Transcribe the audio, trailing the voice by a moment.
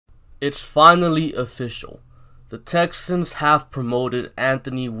It's finally official. The Texans have promoted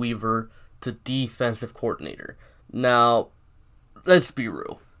Anthony Weaver to defensive coordinator. Now, let's be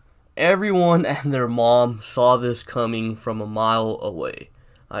real. Everyone and their mom saw this coming from a mile away.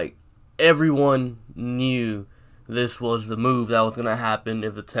 Like, everyone knew this was the move that was going to happen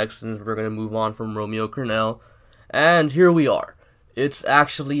if the Texans were going to move on from Romeo Crennel. And here we are. It's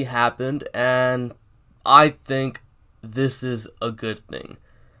actually happened, and I think this is a good thing.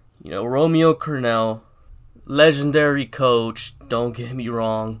 You know, Romeo Crennel, legendary coach, don't get me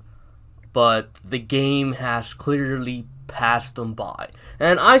wrong, but the game has clearly passed him by.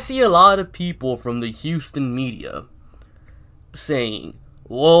 And I see a lot of people from the Houston media saying,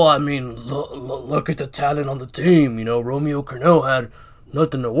 well, I mean, look at the talent on the team. You know, Romeo Crennel had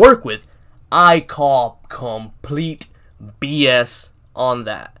nothing to work with. I call complete BS on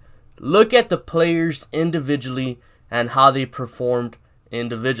that. Look at the players individually and how they performed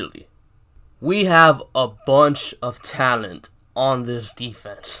individually. We have a bunch of talent on this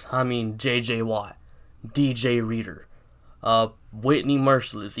defense. I mean, J.J. Watt, DJ Reader, Whitney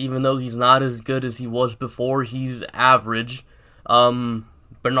Merciless. Even though he's not as good as he was before, he's average.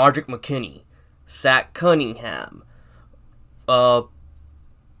 Bernardrick McKinney, Zach Cunningham, Garyon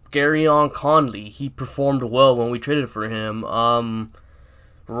Conley. He performed well when we traded for him.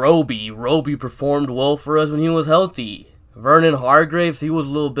 Roby performed well for us when he was healthy. Vernon Hargraves, he was a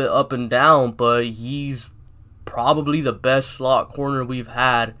little bit up and down, but he's probably the best slot corner we've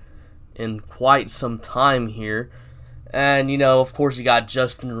had in quite some time here. And, you know, of course, you got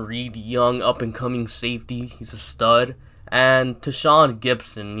Justin Reed, young, up-and-coming safety. He's a stud. And Tashawn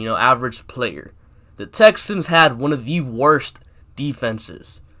Gibson, you know, average player. The Texans had one of the worst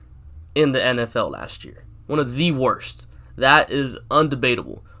defenses in the NFL last year. One of the worst. That is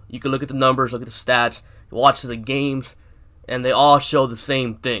undebatable. You can look at the numbers, look at the stats, watch the games, and they all show the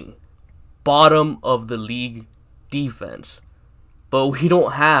same thing. Bottom of the league defense. But we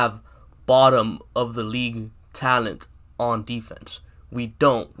don't have bottom of the league talent on defense. We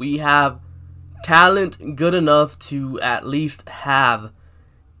don't. We have talent good enough to at least have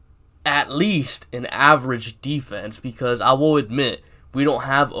an average defense, because I will admit we don't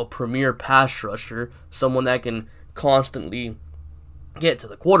have a premier pass rusher, someone that can constantly get to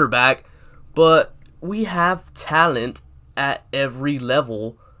the quarterback, but we have talent at every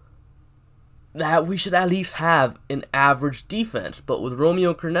level that we should at least have an average defense. But with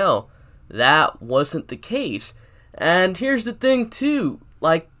Romeo Crennel, that wasn't the case. And here's the thing too,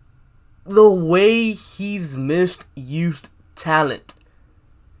 like, the way he's misused talent.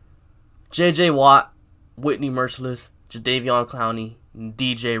 J.J. Watt, Whitney Merciless, Jadeveon Clowney,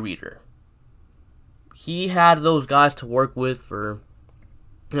 DJ Reader. He had those guys to work with for,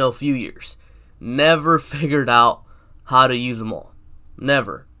 you know, a few years. Never figured out how to use them all.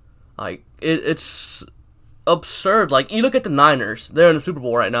 Never. Like, it's absurd. Like, you look at the Niners. They're in the Super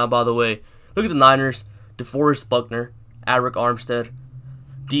Bowl right now, by the way. Look at the Niners. DeForest Buckner, Arik Armstead,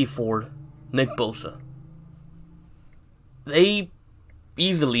 D. Ford, Nick Bosa. They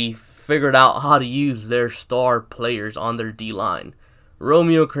easily figured out how to use their star players on their D-line.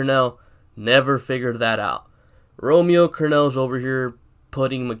 Romeo Crennel never figured that out. Romeo Crennel's over here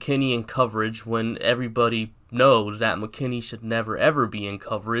putting McKinney in coverage when everybody knows that McKinney should never ever be in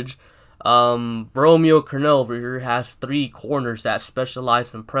coverage. Romeo Crennel over here has 3 corners that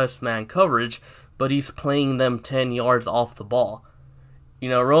specialize in press man coverage, but he's playing them 10 yards off the ball. You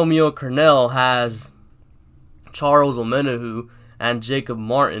know, Romeo Crennel has Charles Omenihu and Jacob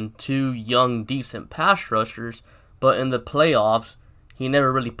Martin, 2 young, decent pass rushers, but in the playoffs, he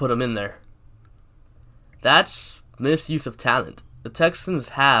never really put them in there. That's misuse of talent. The Texans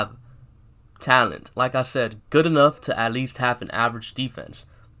have talent. Like I said, good enough to at least have an average defense.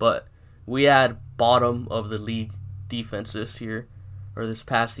 But we had bottom of the league defense this year, or this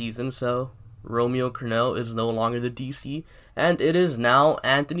past season, so Romeo Crennel is no longer the DC, and it is now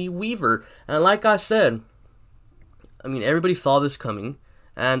Anthony Weaver. And like I said, I mean, everybody saw this coming,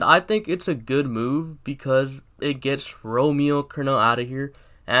 and I think it's a good move because it gets Romeo Crennel out of here.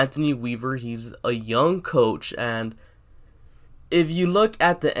 Anthony Weaver, he's a young coach, and if you look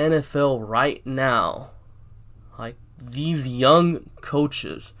at the NFL right now, like, these young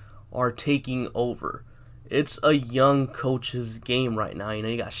coaches are taking over. It's a young coach's game right now. You know,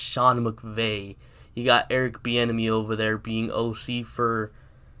 you got Sean McVay, you got Eric Bieniemy over there being OC for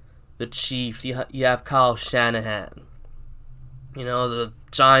the Chiefs. You have Kyle Shanahan. You know, the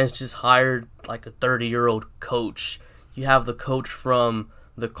Giants just hired like a 30-year-old coach. You have the coach from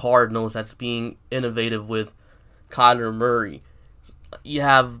the Cardinals that's being innovative with Kyler Murray. You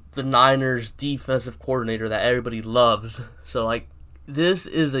have the Niners defensive coordinator that everybody loves. So, like, this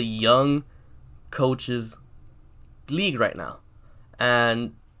is a young coach's league right now.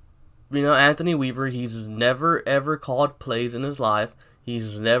 And, Anthony Weaver, he's never ever called plays in his life.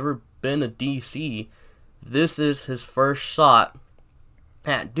 He's never been a DC. This is his first shot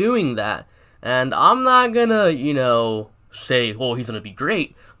at doing that. And I'm not gonna, say, well, he's gonna be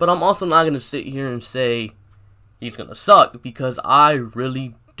great. But I'm also not gonna sit here and say he's gonna suck, because I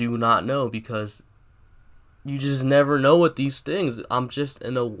really do not know, because you just never know with these things. I'm just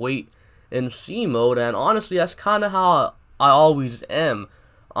in a wait and see mode, and honestly, that's kind of how I always am.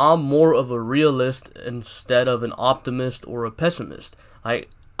 I'm more of a realist instead of an optimist or a pessimist.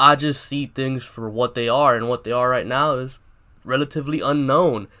 I just see things for what they are, and what they are right now is relatively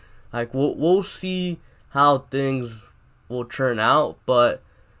unknown. We'll see how things will turn out, but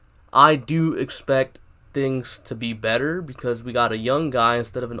I do expect things to be better, because we got a young guy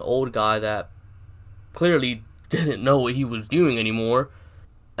instead of an old guy that clearly didn't know what he was doing anymore.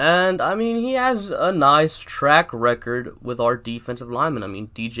 And, he has a nice track record with our defensive linemen.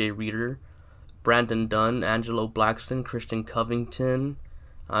 DJ Reader, Brandon Dunn, Angelo Blackson, Christian Covington.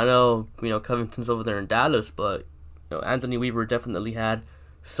 I know, Covington's over there in Dallas, but, Anthony Weaver definitely had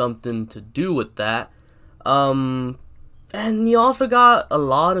something to do with that. And you also got a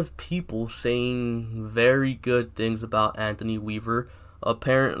lot of people saying very good things about Anthony Weaver.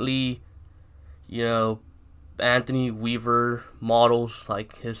 Apparently, Anthony Weaver models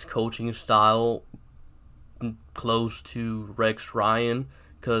his coaching style close to Rex Ryan,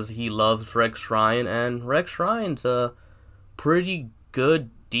 because he loves Rex Ryan, and Rex Ryan's a pretty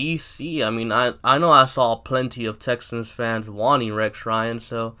good DC. I know I saw plenty of Texans fans wanting Rex Ryan,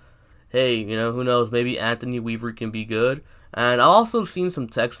 so hey, who knows, maybe Anthony Weaver can be good. And I also seen some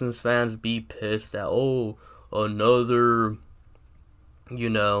Texans fans be pissed that, another,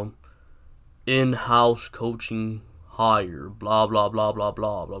 in-house coaching hire, blah, blah, blah, blah,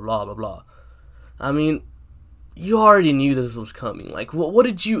 blah, blah, blah, blah, blah. You already knew this was coming. What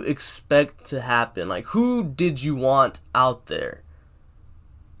did you expect to happen? Who did you want out there?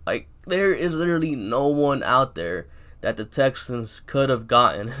 There is literally no one out there that the Texans could have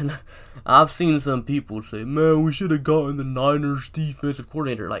gotten. And I've seen some people say, man, we should have gotten the Niners defensive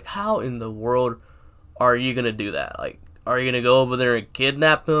coordinator. How in the world are you going to do that? Are you going to go over there and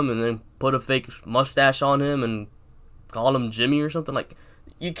kidnap him and then put a fake mustache on him and call him Jimmy or something?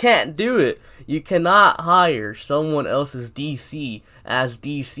 You can't do it. You cannot hire someone else's DC as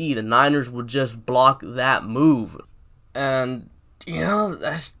DC. The Niners would just block that move. And,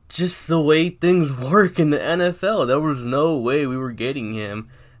 that's just the way things work in the NFL. There was no way we were getting him.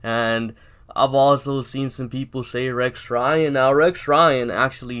 And I've also seen some people say Rex Ryan. Now, Rex Ryan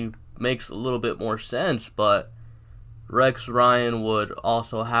actually makes a little bit more sense, but Rex Ryan would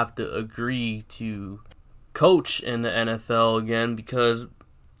also have to agree to coach in the NFL again, because,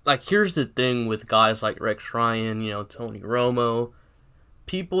 here's the thing with guys like Rex Ryan, Tony Romo,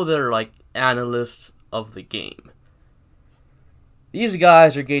 people that are, analysts of the game. These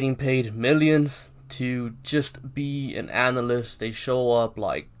guys are getting paid millions to just be an analyst. They show up,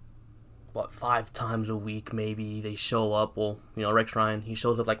 5 times a week, maybe. They show up, Rex Ryan, he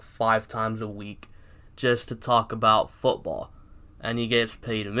shows up, 5 times a week just to talk about football, and he gets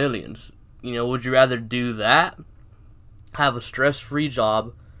paid millions. Would you rather do that, have a stress-free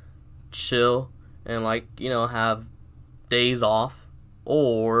job, chill, and have days off,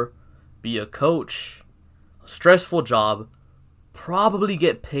 or be a coach, a stressful job, probably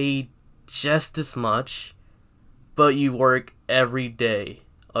get paid just as much, but you work every day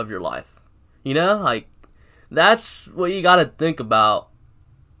of your life? That's what you gotta think about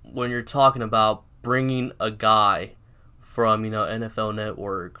when you're talking about bringing a guy from, NFL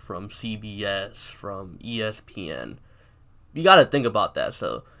Network, from CBS, from ESPN. You gotta think about that.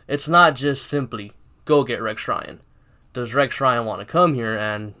 So it's not just simply go get Rex Ryan. Does Rex Ryan want to come here?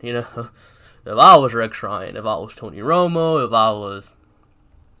 And, if I was Rex Ryan, if I was Tony Romo, if I was,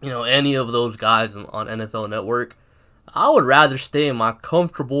 any of those guys on NFL Network, I would rather stay in my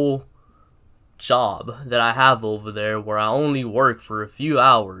comfortable job that I have over there, where I only work for a few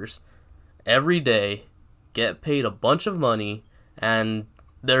hours every day, get paid a bunch of money, and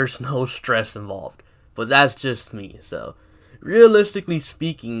there's no stress involved. But that's just me. So, realistically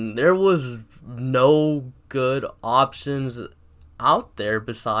speaking, there was no good options out there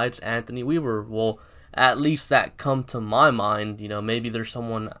besides Anthony Weaver. Well, at least that come to my mind. Maybe there's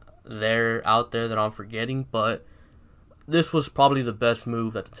someone out there that I'm forgetting, but this was probably the best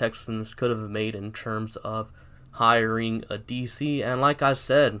move that the Texans could have made in terms of hiring a DC. And like I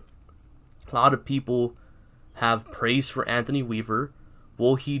said, a lot of people have praise for Anthony Weaver.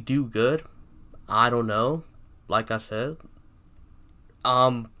 Will he do good? I don't know. Like I said,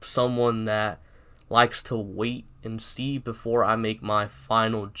 I'm someone that likes to wait and see before I make my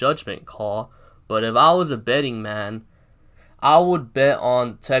final judgment call. But if I was a betting man, I would bet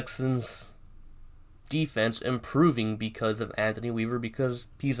on the Texans defense improving because of Anthony Weaver, because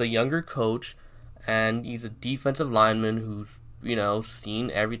he's a younger coach and he's a defensive lineman who's,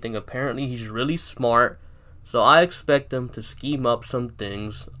 seen everything. Apparently he's really smart. So I expect them to scheme up some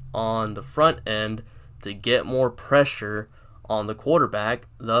things on the front end to get more pressure on the quarterback,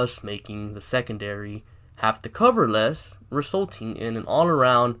 thus making the secondary have to cover less, resulting in an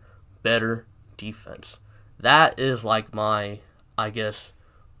all-around better defense. That is like my,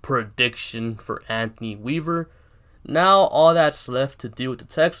 prediction for Anthony Weaver. Now all that's left to do with the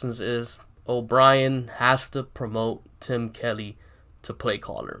Texans is O'Brien has to promote Tim Kelly to play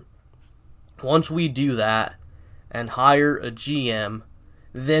caller. Once we do that and hire a GM,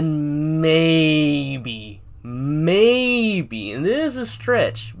 then maybe, and this is a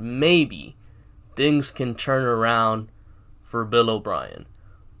stretch, maybe things can turn around for Bill O'Brien.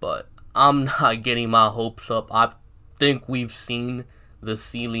 But I'm not getting my hopes up. I think we've seen the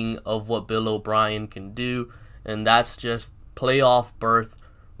ceiling of what Bill O'Brien can do, and that's just playoff berth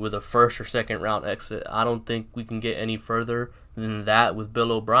with a first or second round exit. I don't think we can get any further than that with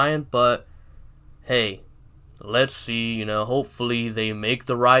Bill O'Brien, but hey, let's see, hopefully they make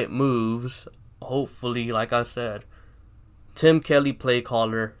the right moves. Hopefully, like I said, Tim Kelly play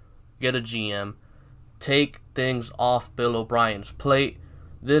caller, get a GM, take things off Bill O'Brien's plate.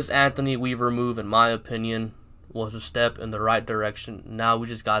 This Anthony Weaver move, in my opinion, was a step in the right direction. Now we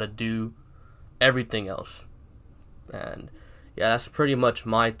just got to do everything else. And yeah, that's pretty much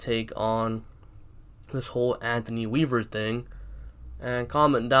my take on this whole Anthony Weaver thing. And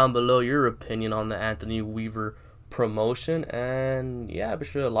comment down below your opinion on the Anthony Weaver promotion. And yeah, be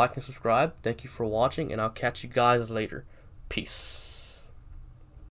sure to like and subscribe. Thank you for watching, and I'll catch you guys later. Peace.